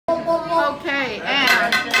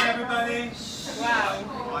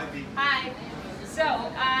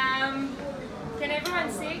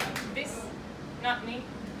not me.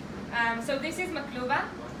 So this is Maklouba.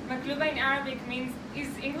 Maklouba in Arabic means, is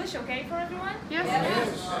English okay for everyone? Yes.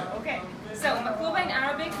 Okay. So Maklouba in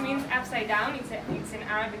Arabic means upside down. It's an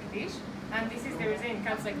Arabic dish. And this is the reason it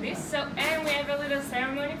comes like this. So, and we have a little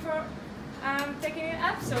ceremony for taking it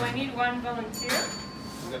up. So I need one volunteer.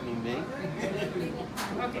 Does that mean me?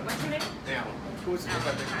 Okay, what's your name? Now, who's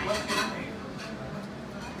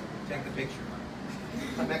take the picture.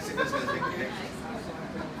 Mexico's going to take the picture.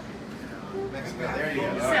 Mexico, there you go.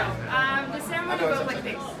 So, the ceremony goes like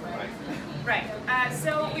this. Right. Right.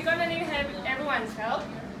 So we're gonna need everyone's help.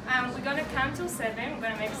 We're gonna count till 7. We're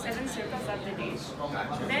gonna make 7 circles of the dish.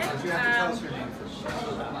 Gotcha. Then, You have to tell us your name first.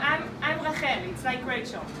 I'm Rachel. It's like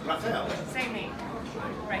Rachel. Rafael. Same name.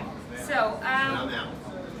 Right. So, I'm Al.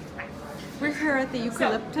 We're here at the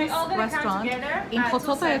EUCALYPTUS Restaurant in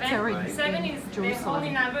Hotzot HaYetzer in 7 is the holy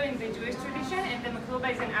Jerusalem. number in the Jewish tradition, and the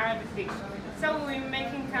Maklouba is an Arabic dish. So we're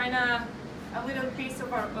making kind of a little piece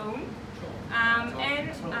of our own, and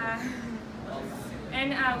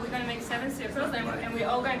we're gonna make 7 circles, and we're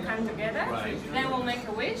all gonna come together. Right. Then we'll make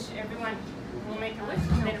a wish. Everyone will make a wish,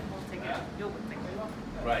 and then we'll take it. You'll take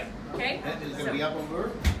it. Right. Okay. That is going to be up on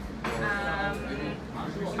Word?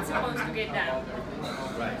 It's supposed to get done.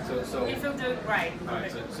 Right. So. If you'll do it right.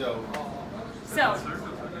 Alright. So. So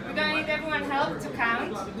we're gonna need everyone's help to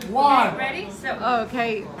count. One. Okay, ready? So.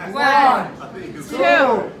 Okay. 1,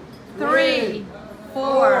 2, 3,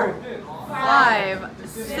 4, 5,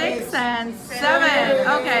 6, and 7.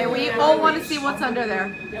 Okay, we all want to see what's under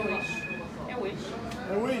there. A wish. A wish.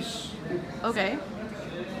 I wish. Okay.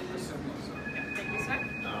 Take this one.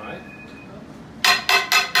 All right.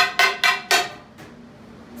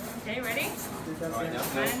 Okay, ready? All right. Now,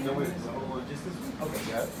 no, wait. Just this one? Okay,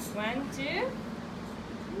 got it. 1, 2.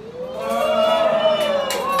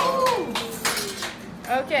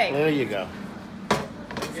 Okay. There you go.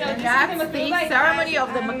 So And this that's is the Maklouba. It ceremony has, of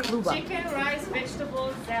the Maklouba. Chicken, rice,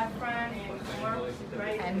 vegetables, saffron, and more.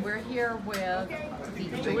 Right? And we're here with the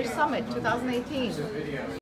Jewish Summit 2018.